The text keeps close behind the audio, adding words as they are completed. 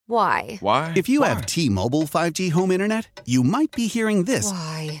Why? Why? If you have T-Mobile 5G home internet, you might be hearing this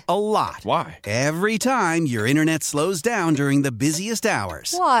Why? a lot. Why? Every time your internet slows down during the busiest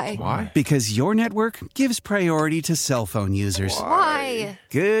hours. Why? Why? Because your network gives priority to cell phone users. Why?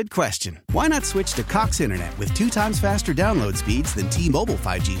 Good question. Why not switch to Cox Internet with 2 times faster download speeds than T-Mobile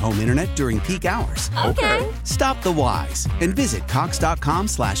 5G home internet during peak hours? Okay. Stop the whys and visit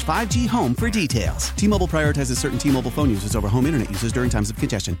cox.com/5G home for details. T-Mobile prioritizes certain T-Mobile phone users over home internet users during times of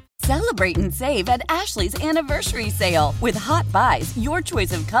congestion. Celebrate and save at Ashley's Anniversary Sale. With Hot Buys, your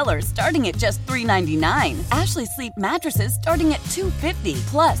choice of colors starting at just $3.99. Ashley Sleep mattresses starting at $2.50.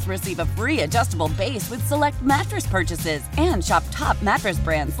 Plus, receive a free adjustable base with select mattress purchases. And shop top mattress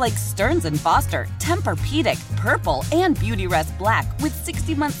brands like Stearns & Foster, Tempur-Pedic, Purple, and Beautyrest Black with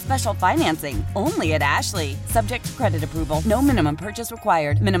 60-month special financing. Only at Ashley. Subject to credit approval. No minimum purchase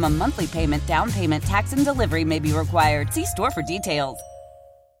required. Minimum monthly payment, down payment, tax, and delivery may be required. See store for details.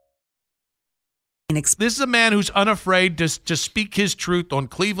 This is a man who's unafraid to speak his truth on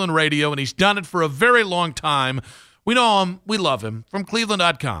Cleveland radio, and he's done it for a very long time. We know him. We love him. From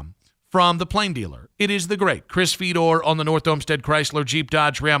Cleveland.com, from The Plain Dealer, it is the great Chris Fedor on the North Olmsted Chrysler Jeep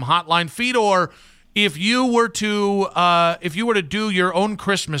Dodge Ram hotline. Fedor, if you were to do your own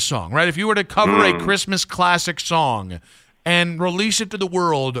Christmas song, right? If you were to cover a Christmas classic song and release it to the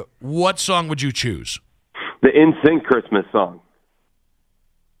world, what song would you choose? The NSYNC Christmas song.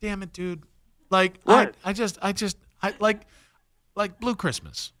 Damn it, dude. Like, what? I like Blue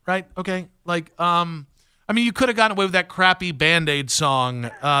Christmas, right? Okay. Like, I mean, you could have gotten away with that crappy Band-Aid song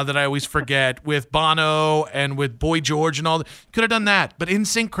that I always forget with Bono and with Boy George and all that. Could have done that. But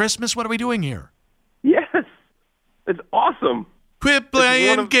NSYNC Christmas, what are we doing here? Yes. It's awesome. Quit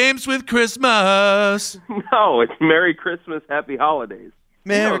playing games with Christmas. No, it's Merry Christmas, Happy Holidays.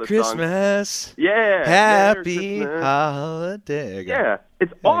 Merry You know Christmas. Song. Yeah. Happy Christmas. holiday. Yeah,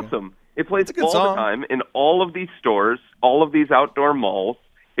 it's awesome. It plays It's a good all song. the time in all of these stores, all of these outdoor malls.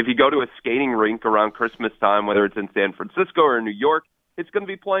 If you go to a skating rink around Christmas time, whether it's in San Francisco or New York, it's going to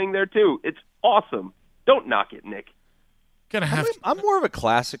be playing there too. It's awesome. Don't knock it, Nick. I'm more of a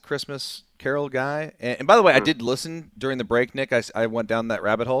classic Christmas Carol guy. And by the way, I did listen during the break, Nick. I went down that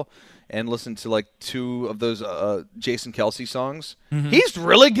rabbit hole and listened to like 2 of those Jason Kelce songs. Mm-hmm. He's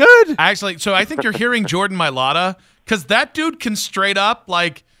really good. Actually, so I think you're hearing Jordan Mailata, because that dude can straight up,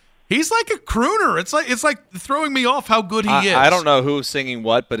 like, he's like a crooner. It's like throwing me off how good he is. I don't know who's singing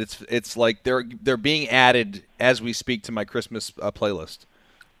what, but it's like they're being added as we speak to my Christmas playlist.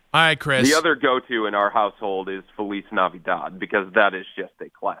 All right, Chris. The other go-to in our household is Feliz Navidad because that is just a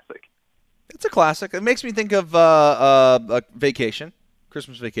classic. It's a classic. It makes me think of a vacation,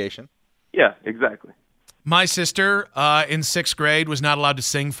 Christmas Vacation. Yeah, exactly. My sister in 6th grade was not allowed to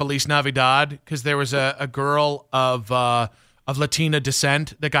sing Feliz Navidad because there was a girl of Latina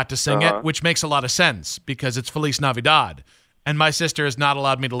descent that got to sing it, which makes a lot of sense because it's Feliz Navidad. And my sister has not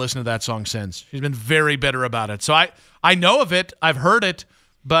allowed me to listen to that song since. She's been very bitter about it. So I know of it. I've heard it.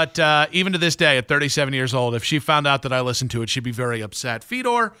 But even to this day, at 37 years old, if she found out that I listened to it, she'd be very upset.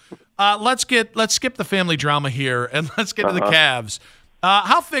 Fedor, let's skip the family drama here and let's get to the Cavs.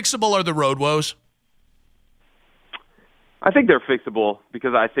 How fixable are the road woes? I think they're fixable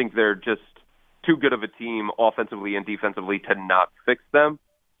because I think they're just too good of a team offensively and defensively to not fix them.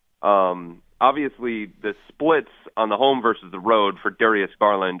 Obviously, the splits on the home versus the road for Darius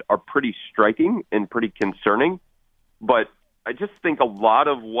Garland are pretty striking and pretty concerning, but I just think a lot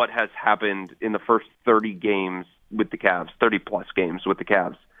of what has happened in the first 30 games with the Cavs, 30-plus games with the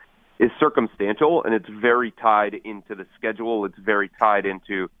Cavs, is circumstantial, and it's very tied into the schedule. It's very tied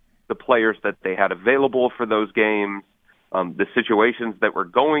into the players that they had available for those games, the situations that we're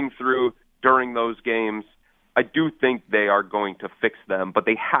going through during those games. I do think they are going to fix them, but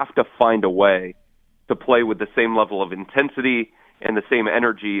they have to find a way to play with the same level of intensity and the same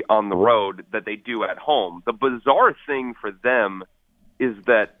energy on the road that they do at home. The bizarre thing for them is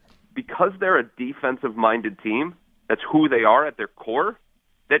that because they're a defensive-minded team, that's who they are at their core,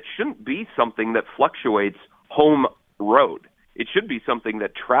 that shouldn't be something that fluctuates home-road. It should be something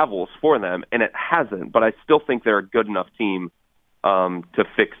that travels for them, and it hasn't. But I still think they're a good enough team to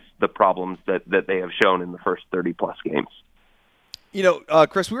fix the problems that they have shown in the first 30-plus games. You know,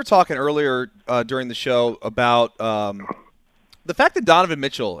 Chris, we were talking earlier during the show about the fact that Donovan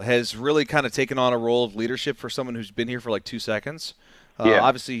Mitchell has really kind of taken on a role of leadership for someone who's been here for like 2 seconds.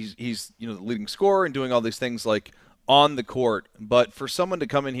 Obviously, he's the leading scorer and doing all these things like on the court. But for someone to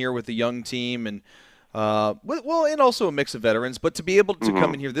come in here with a young team and and also a mix of veterans, but to be able to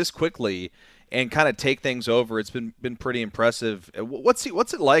come in here this quickly and kind of take things over, it's been pretty impressive. What's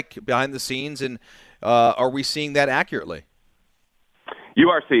it like behind the scenes, and are we seeing that accurately? You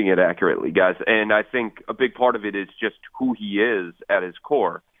are seeing it accurately, guys, and I think a big part of it is just who he is at his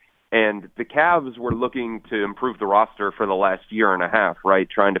core. And the Cavs were looking to improve the roster for the last year and a half, right,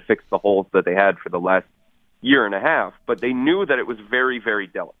 trying to fix the holes that they had for the last year and a half, but they knew that it was very, very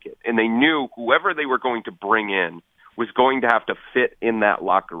delicate, and they knew whoever they were going to bring in was going to have to fit in that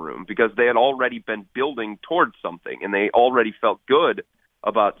locker room because they had already been building towards something, and they already felt good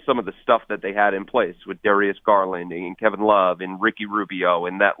about some of the stuff that they had in place with Darius Garland and Kevin Love and Ricky Rubio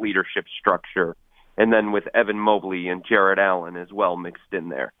and that leadership structure, and then with Evan Mobley and Jarrett Allen as well mixed in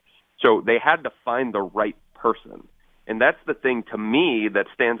there. So they had to find the right person. And that's the thing to me that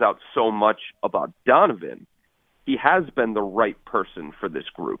stands out so much about Donovan. He has been the right person for this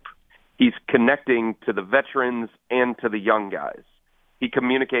group. He's connecting to the veterans and to the young guys. He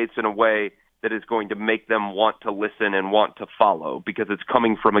communicates in a way that is going to make them want to listen and want to follow because it's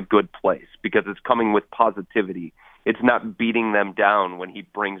coming from a good place, because it's coming with positivity. It's not beating them down when he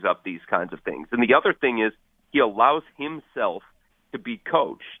brings up these kinds of things. And the other thing is he allows himself to be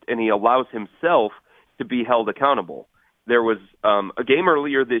coached, and he allows himself to be held accountable. There was a game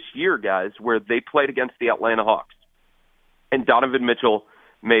earlier this year, guys, where they played against the Atlanta Hawks, and Donovan Mitchell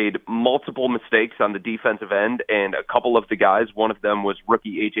made multiple mistakes on the defensive end, and a couple of the guys, one of them was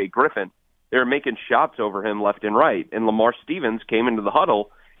rookie A.J. Griffin, they were making shots over him left and right, and Lamar Stevens came into the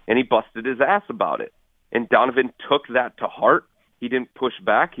huddle, and he busted his ass about it. And Donovan took that to heart. He didn't push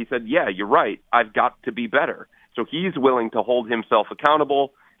back. He said, yeah, you're right. I've got to be better. So he's willing to hold himself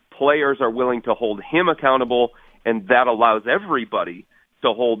accountable. Players are willing to hold him accountable, and that allows everybody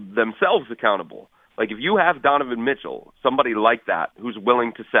to hold themselves accountable. Like if you have Donovan Mitchell, somebody like that, who's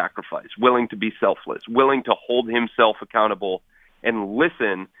willing to sacrifice, willing to be selfless, willing to hold himself accountable and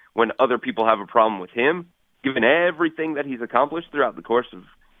listen when other people have a problem with him, given everything that he's accomplished throughout the course of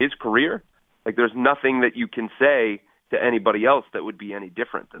his career, like there's nothing that you can say to anybody else that would be any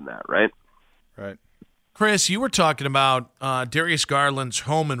different than that, right? Right. Chris, you were talking about Darius Garland's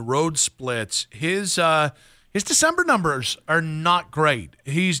home and road splits. His December numbers are not great.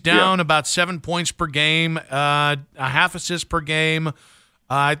 He's down about 7 points per game, a half assist per game.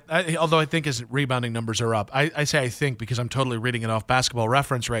 Although I think his rebounding numbers are up. I say I think because I'm totally reading it off Basketball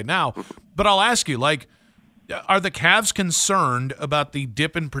Reference right now. But I'll ask you, are the Cavs concerned about the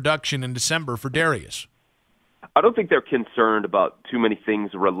dip in production in December for Darius? I don't think they're concerned about too many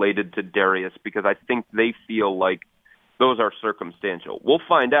things related to Darius because I think they feel like those are circumstantial. We'll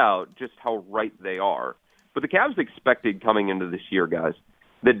find out just how right they are. But the Cavs expected coming into this year, guys,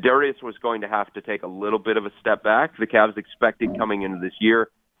 that Darius was going to have to take a little bit of a step back. The Cavs expected coming into this year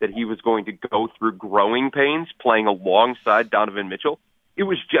that he was going to go through growing pains playing alongside Donovan Mitchell. It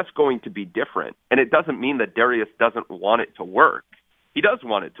was just going to be different. And it doesn't mean that Darius doesn't want it to work. He does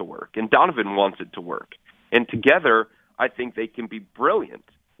want it to work, and Donovan wants it to work. And together, I think they can be brilliant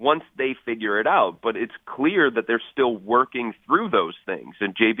once they figure it out. But it's clear that they're still working through those things.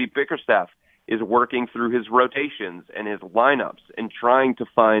 And J.B. Bickerstaff is working through his rotations and his lineups and trying to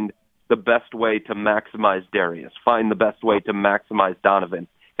find the best way to maximize Darius, find the best way to maximize Donovan,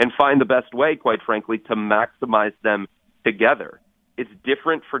 and find the best way, quite frankly, to maximize them together. It's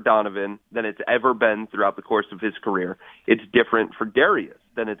different for Donovan than it's ever been throughout the course of his career. It's different for Darius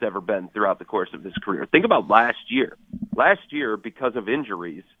than it's ever been throughout the course of his career. Think about last year. Last year, because of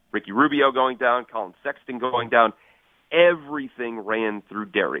injuries, Ricky Rubio going down, Colin Sexton going down, everything ran through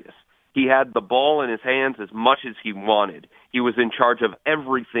Darius. He had the ball in his hands as much as he wanted. He was in charge of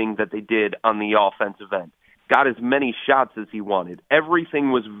everything that they did on the offensive end. Got as many shots as he wanted.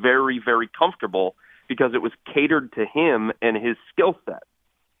 Everything was very, very comfortable because it was catered to him and his skill set.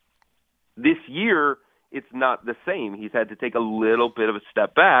 This year, it's not the same. He's had to take a little bit of a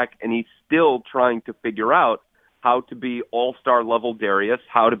step back, and he's still trying to figure out how to be all-star level Darius,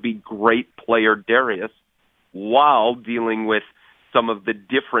 how to be great player Darius, while dealing with some of the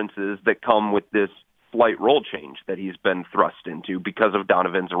differences that come with this slight role change that he's been thrust into because of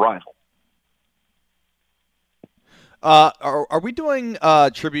Donovan's arrival. Are we doing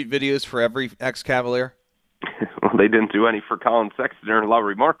tribute videos for every ex-Cavalier? Well, they didn't do any for Colin Sexton or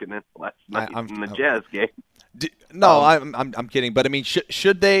Lauri Markkanen last night in the Jazz game. I'm kidding, but I mean,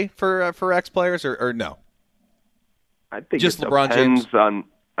 should they for ex-players or no? I think just it LeBron depends James.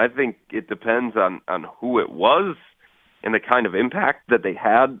 I think it depends on who it was and the kind of impact that they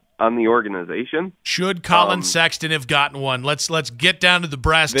had on the organization. Should Colin Sexton have gotten one? Let's get down to the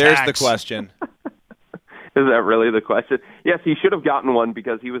brass tacks. There's the question. Is that really the question? Yes, he should have gotten one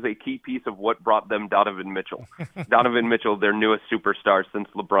because he was a key piece of what brought them Donovan Mitchell. Donovan Mitchell, their newest superstar since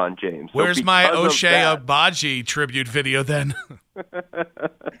LeBron James. Where's my Ochai Agbaji tribute video then?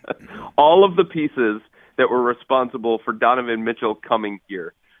 All of the pieces that were responsible for Donovan Mitchell coming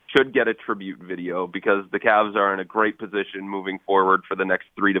here should get a tribute video, because the Cavs are in a great position moving forward for the next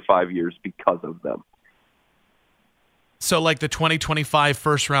 3 to 5 years because of them. So, like the 2025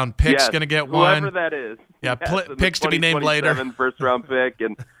 first-round pick's going to get one? Whoever that is. Yeah, yes, picks to be named later. First-round pick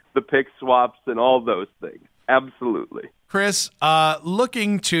and the pick swaps and all those things. Absolutely. Chris,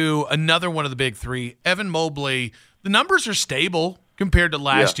 looking to another one of the big three, Evan Mobley, the numbers are stable compared to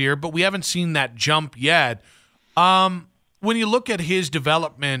last year, but we haven't seen that jump yet. When you look at his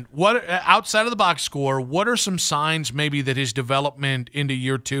development, what outside of the box score, what are some signs maybe that his development into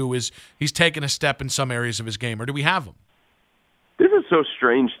year two is he's taken a step in some areas of his game, or do we have them? This is so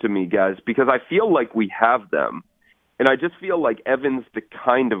strange to me, guys, because I feel like we have them, and I just feel like Evan's the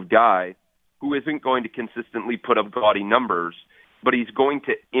kind of guy who isn't going to consistently put up gaudy numbers, but he's going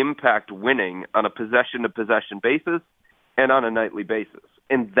to impact winning on a possession-to-possession basis and on a nightly basis,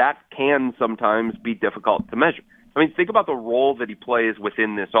 and that can sometimes be difficult to measure. I mean, think about the role that he plays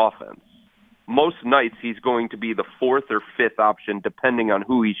within this offense. Most nights he's going to be the fourth or fifth option depending on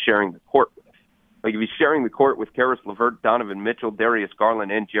who he's sharing the court with. Like if he's sharing the court with Karis LeVert, Donovan Mitchell, Darius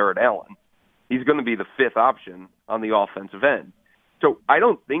Garland, and Jared Allen, he's going to be the fifth option on the offensive end. So I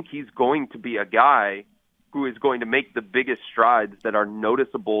don't think he's going to be a guy who is going to make the biggest strides that are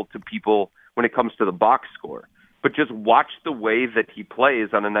noticeable to people when it comes to the box score. But just watch the way that he plays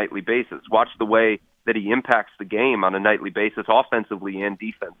on a nightly basis. Watch the way that he impacts the game on a nightly basis, offensively and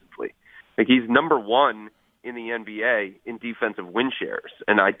defensively. Like he's number one in the NBA in defensive win shares,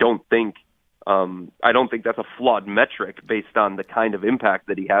 and I don't think that's a flawed metric based on the kind of impact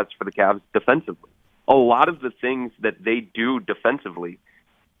that he has for the Cavs defensively. A lot of the things that they do defensively,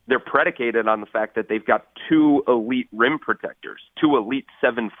 they're predicated on the fact that they've got two elite rim protectors, two elite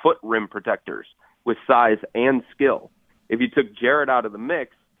 7-foot rim protectors with size and skill. If you took Jared out of the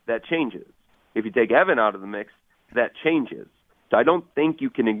mix, that changes. If you take Evan out of the mix, that changes. So I don't think you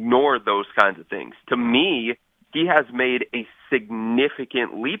can ignore those kinds of things. To me, he has made a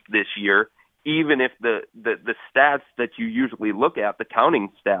significant leap this year, even if the stats that you usually look at, the counting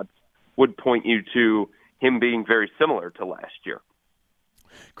stats, would point you to him being very similar to last year.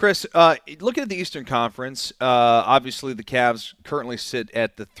 Chris, looking at the Eastern Conference, obviously the Cavs currently sit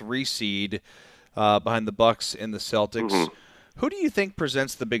at the 3 seed behind the Bucks and the Celtics. Mm-hmm. Who do you think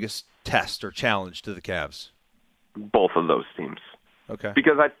presents the biggest test or challenge to the Cavs? Both of those teams. Okay.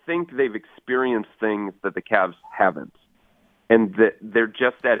 Because I think they've experienced things that the Cavs haven't, and that they're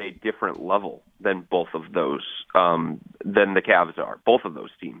just at a different level than both of those, than the Cavs are. Both of those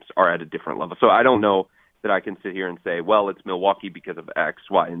teams are at a different level. So I don't know that I can sit here and say, well, it's Milwaukee because of X,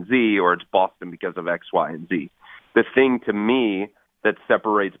 Y, and Z, or it's Boston because of X, Y, and Z. The thing to me that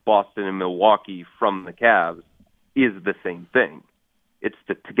separates Boston and Milwaukee from the Cavs is the same thing. It's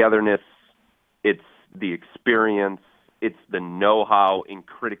the togetherness, it's the experience, it's the know-how in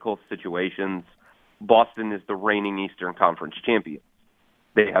critical situations. Boston is the reigning Eastern Conference champion.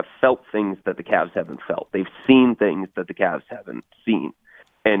 They have felt things that the Cavs haven't felt. They've seen things that the Cavs haven't seen.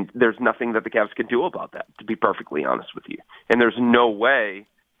 And there's nothing that the Cavs can do about that, to be perfectly honest with you. And there's no way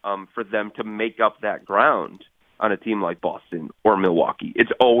for them to make up that ground on a team like Boston or Milwaukee. It's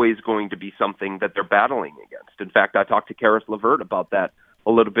always going to be something that they're battling against. In fact, I talked to Karis LeVert about that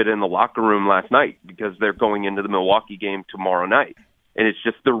a little bit in the locker room last night, because they're going into the Milwaukee game tomorrow night. And it's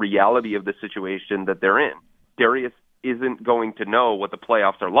just the reality of the situation that they're in. Darius isn't going to know what the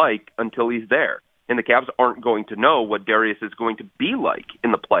playoffs are like until he's there. And the Cavs aren't going to know what Darius is going to be like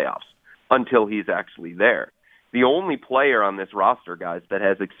in the playoffs until he's actually there. The only player on this roster, guys, that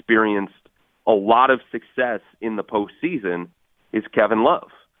has experienced a lot of success in the postseason is Kevin Love.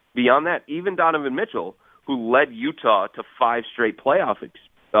 Beyond that, even Donovan Mitchell, who led Utah to 5 straight playoff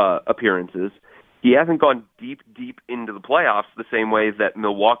appearances, he hasn't gone deep into the playoffs the same way that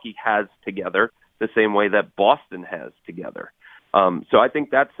Milwaukee has together, the same way that Boston has together. So I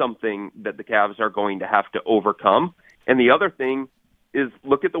think that's something that the Cavs are going to have to overcome. And the other thing is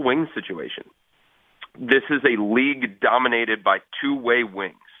look at the wing situation. This is a league dominated by two-way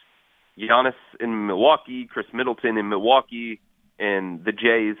wings. Giannis in Milwaukee, Chris Middleton in Milwaukee, and the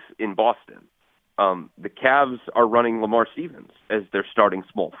Jays in Boston. The Cavs are running Lamar Stevens as their starting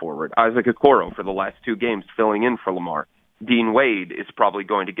small forward. Isaac Okoro for the last 2 games filling in for Lamar. Dean Wade is probably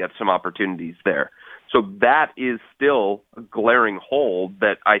going to get some opportunities there. So that is still a glaring hole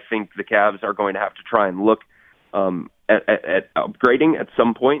that I think the Cavs are going to have to try and look at upgrading at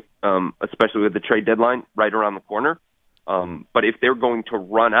some point, especially with the trade deadline right around the corner. But if they're going to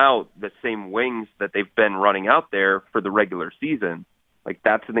run out the same wings that they've been running out there for the regular season, like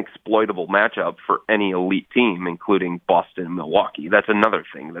that's an exploitable matchup for any elite team, including Boston and Milwaukee. That's another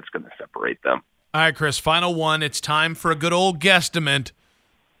thing that's going to separate them. All right, Chris, final one. It's time for a good old guesstimate.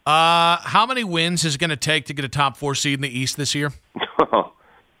 How many wins is it going to take to get a top 4 seed in the East this year?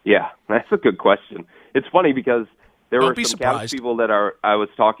 Yeah, that's a good question. It's funny because there Don't were be some surprised. Cavs people that I was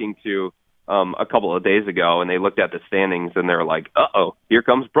talking to a couple of days ago, and they looked at the standings, and they're like, uh-oh, here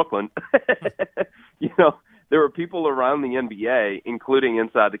comes Brooklyn. There were people around the NBA, including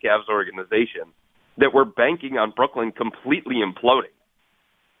inside the Cavs organization, that were banking on Brooklyn completely imploding.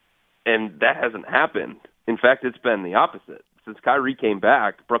 And that hasn't happened. In fact, it's been the opposite. Since Kyrie came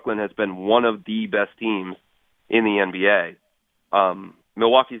back, Brooklyn has been one of the best teams in the NBA.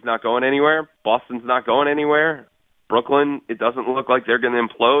 Milwaukee's not going anywhere. Boston's not going anywhere. Brooklyn, it doesn't look like they're going to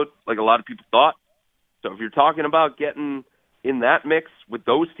implode like a lot of people thought. So if you're talking about getting in that mix with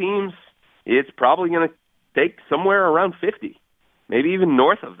those teams, it's probably going to take somewhere around 50, maybe even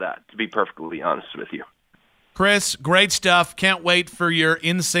north of that, to be perfectly honest with you. Chris, great stuff. Can't wait for your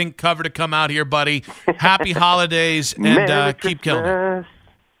NSYNC cover to come out here, buddy. Happy holidays, and keep killing it.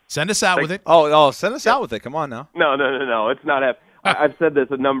 Send us out with it. Oh, send us out with it. Come on now. No. It's not happening. I've said this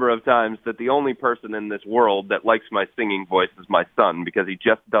a number of times that the only person in this world that likes my singing voice is my son because he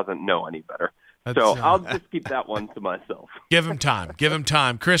just doesn't know any better. So I'll just keep that one to myself. Give him time. Give him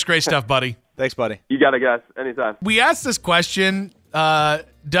time. Chris, great stuff, buddy. Thanks, buddy. You got it, guys. Anytime. We asked this question,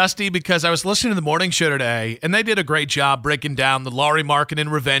 Dusty, because I was listening to the morning show today, and they did a great job breaking down the Lauri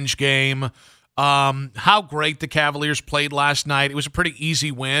Markkanen revenge game, how great the Cavaliers played last night. It was a pretty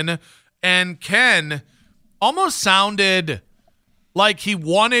easy win. And Ken almost sounded like he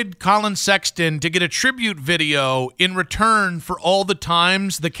wanted Colin Sexton to get a tribute video in return for all the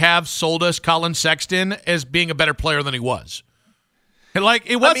times the Cavs sold us Colin Sexton as being a better player than he was. Like,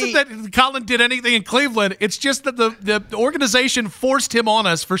 it wasn't that Colin did anything in Cleveland. It's just that the organization forced him on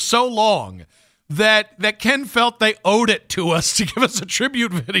us for so long that Ken felt they owed it to us to give us a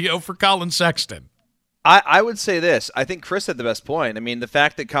tribute video for Colin Sexton. I would say this. I think Chris had the best point. I mean, the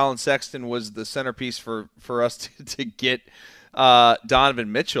fact that Colin Sexton was the centerpiece for us to get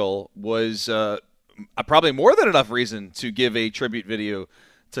Donovan Mitchell was probably more than enough reason to give a tribute video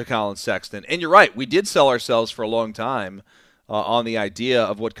to Colin Sexton. And you're right. We did sell ourselves for a long time on the idea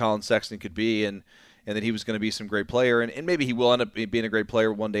of what Colin Sexton could be and that he was going to be some great player. And maybe he will end up being a great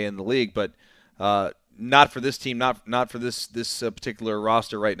player one day in the league, but not for this team, not for this particular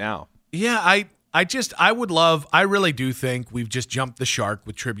roster right now. Yeah, I really do think we've just jumped the shark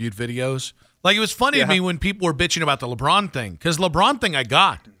with tribute videos. Like, it was funny to me when people were bitching about the LeBron thing, because LeBron thing I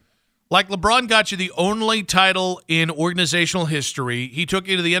got. Like, LeBron got you the only title in organizational history. He took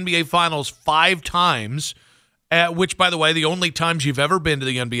you to the NBA Finals 5 times, which, by the way, the only times you've ever been to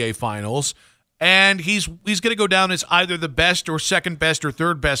the NBA Finals. And he's going to go down as either the best or second best or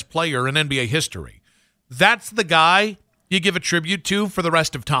third best player in NBA history. That's the guy you give a tribute to for the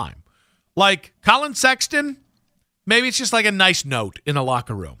rest of time. Like, Colin Sexton, maybe it's just like a nice note in a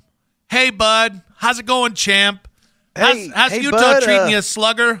locker room. Hey, bud, how's it going, champ? How's Utah bud, treating you,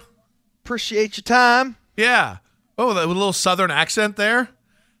 slugger? Appreciate your time. Yeah. Oh, that little southern accent there.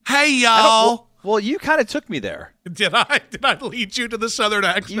 Hey, y'all. Well, you kind of took me there. Did I lead you to the southern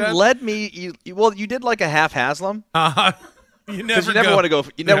accent? You led me. You did like a half Haslam. You never want to go.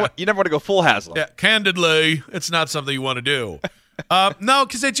 You never want to go full Haslam. Yeah, candidly, it's not something you want to do. No,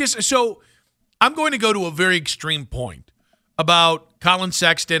 because it just so I'm going to go to a very extreme point about Colin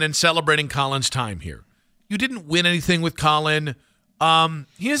Sexton and celebrating Colin's time here. You didn't win anything with Colin.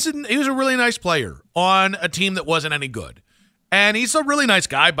 He was a really nice player on a team that wasn't any good. And he's a really nice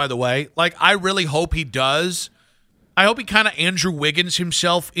guy, by the way. Like, I really hope he does. I hope he kind of Andrew Wiggins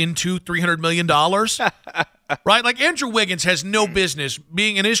himself into $300 million. Right? Like, Andrew Wiggins has no business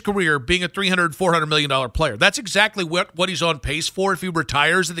being in his career being a $300, $400 million player. That's exactly what he's on pace for if he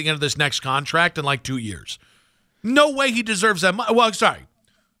retires at the end of this next contract in like 2 years. No way he deserves that money. Well, sorry.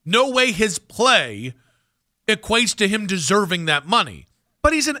 No way his play equates to him deserving that money.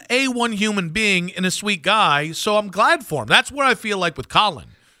 But he's an A1 human being and a sweet guy, so I'm glad for him. That's what I feel like with Colin.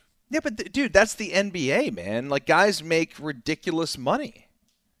 Yeah, but dude, that's the NBA, man. Like, guys make ridiculous money.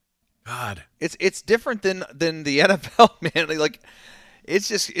 God, it's different than the NFL, man. Like, it's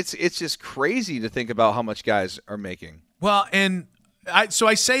just crazy to think about how much guys are making. Well, and I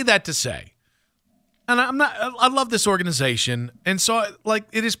say that to say, and I love this organization, and so like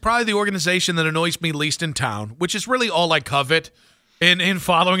it is probably the organization that annoys me least in town, which is really all I covet in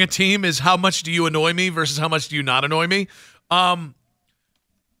following a team is how much do you annoy me versus how much do you not annoy me.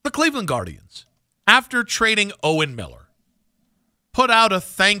 The Cleveland Guardians, after trading Owen Miller, put out a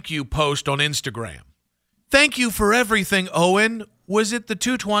thank you post on Instagram. Thank you for everything, Owen. Was it the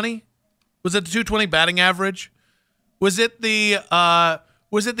 220? Was it the 220 batting average? Was it the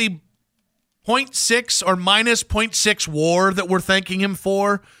 0.6 or minus 0.6 WAR that we're thanking him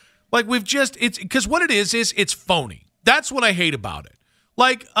for. Like, it's because what it is it's phony. That's what I hate about it.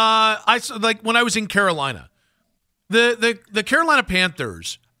 Like, when I was in Carolina, the Carolina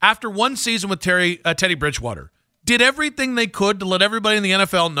Panthers, after one season with Teddy Bridgewater, did everything they could to let everybody in the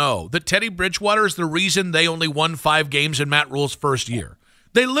NFL know that Teddy Bridgewater is the reason they only won 5 games in Matt Rule's first year.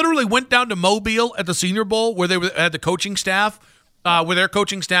 They literally went down to Mobile at the Senior Bowl where they had the coaching staff, where their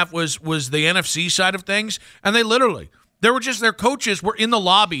coaching staff was the NFC side of things, and their coaches were in the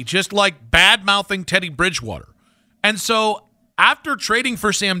lobby just like bad-mouthing Teddy Bridgewater. And so after trading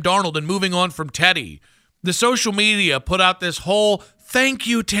for Sam Darnold and moving on from Teddy, the social media put out this whole "thank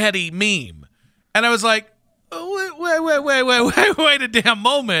you, Teddy" meme. And I was like, wait a damn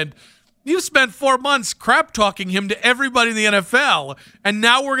moment. You spent 4 months crap-talking him to everybody in the NFL, and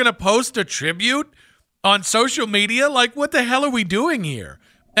now we're going to post a tribute on social media? Like, what the hell are we doing here?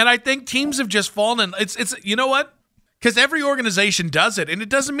 And I think teams have just fallen. It's you know what? Because every organization does it, and it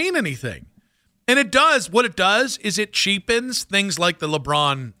doesn't mean anything. And what it does is it cheapens things like the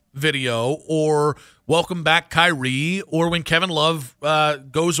LeBron video or welcome back Kyrie, or when Kevin Love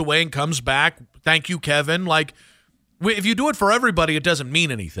goes away and comes back, thank you, Kevin. Like, if you do it for everybody, it doesn't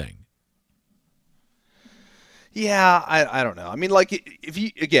mean anything. Yeah, I don't know. I mean, like,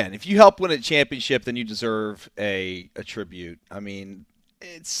 if you help win a championship, then you deserve a tribute. I mean,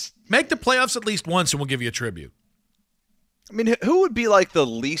 make the playoffs at least once, and we'll give you a tribute. I mean, who would be like the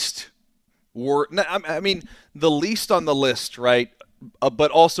least the least on the list, right?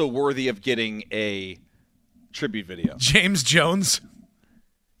 But also worthy of getting a tribute video. James Jones.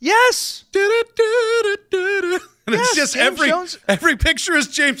 Yes. And it's just every picture is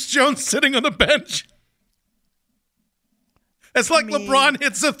James Jones sitting on the bench. It's like LeBron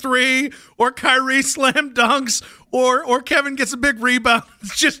hits a 3, or Kyrie slam dunks, or Kevin gets a big rebound.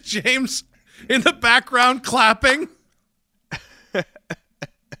 It's just James in the background clapping.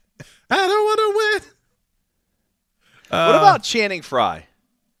 I don't want to win. What about Channing Frye?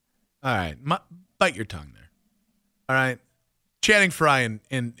 All right. Bite your tongue there. All right. Channing Frye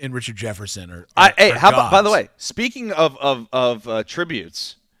and Richard Jefferson are how about, gods. by the way, speaking of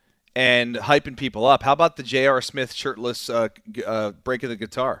tributes and hyping people up, how about the J.R. Smith shirtless break of the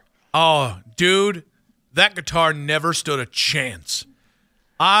guitar? Oh, dude, that guitar never stood a chance.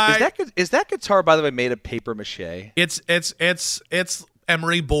 Is that guitar, by the way, made of paper mache? It's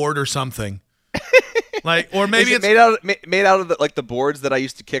emery board or something. Like, or maybe it's made out of the boards that I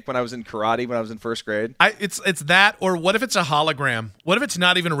used to kick when I was in karate when I was in first grade. It's that, or what if it's a hologram? What if it's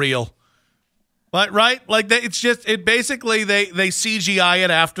not even real? Right? Like it basically they CGI it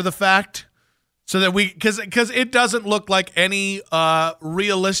after the fact, so that because it doesn't look like any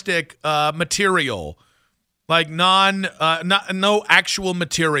realistic material, like no actual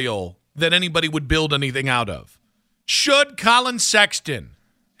material that anybody would build anything out of. Should Colin Sexton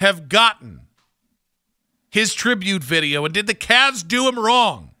have gotten his tribute video, and did the Cavs do him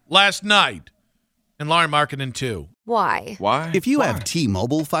wrong last night? And Lauren Markkinen too. Why? If you have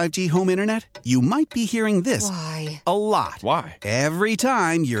T-Mobile 5G home internet, you might be hearing this a lot. Why? Every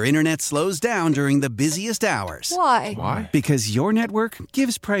time your internet slows down during the busiest hours. Why? Because your network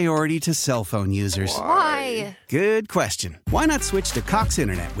gives priority to cell phone users. Why? Good question. Why not switch to Cox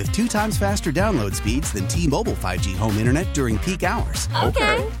Internet with 2 times faster download speeds than T-Mobile 5G home internet during peak hours?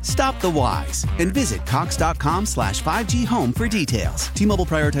 Okay. Stop the whys and visit cox.com/5G home for details. T-Mobile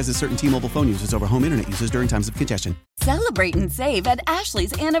prioritizes certain T-Mobile phone users over home internet users during times of congestion. Celebrate and save at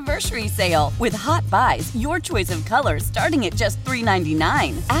Ashley's Anniversary Sale. With Hot Buys, your choice of colors starting at just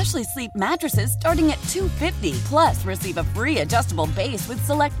 $3.99. Ashley Sleep mattresses starting at $2.50. Plus, receive a free adjustable base with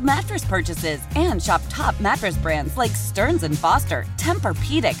select mattress purchases. And shop top mattress brands like Stearns & Foster,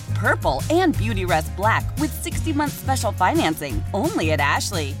 Tempur-Pedic, Purple, and Beautyrest Black with 60-month special financing. Only at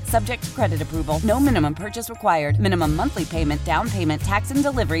Ashley. Subject to credit approval. No minimum purchase required. Minimum monthly payment, down payment, tax, and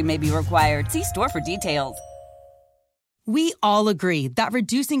delivery may be required. See store for details. We all agree that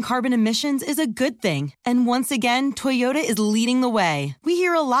reducing carbon emissions is a good thing. And once again, Toyota is leading the way. We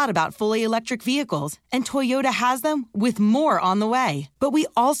hear a lot about fully electric vehicles, and Toyota has them with more on the way. But we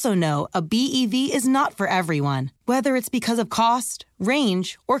also know a BEV is not for everyone, whether it's because of cost,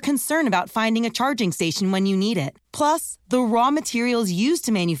 range, or concern about finding a charging station when you need it. Plus, the raw materials used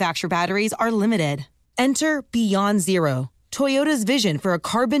to manufacture batteries are limited. Enter Beyond Zero, Toyota's vision for a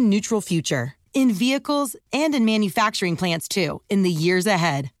carbon-neutral future. In vehicles and in manufacturing plants, too, in the years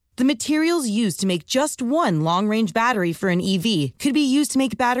ahead. The materials used to make just one long-range battery for an EV could be used to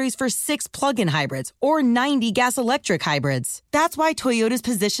make batteries for 6 plug-in hybrids or 90 gas-electric hybrids. That's why Toyota's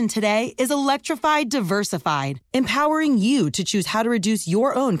position today is electrified, diversified, empowering you to choose how to reduce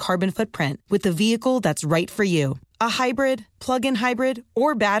your own carbon footprint with the vehicle that's right for you. A hybrid, plug-in hybrid,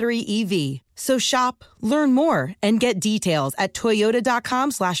 or battery EV. So shop, learn more, and get details at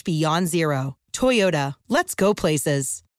toyota.com/beyond zero. Toyota, let's go places.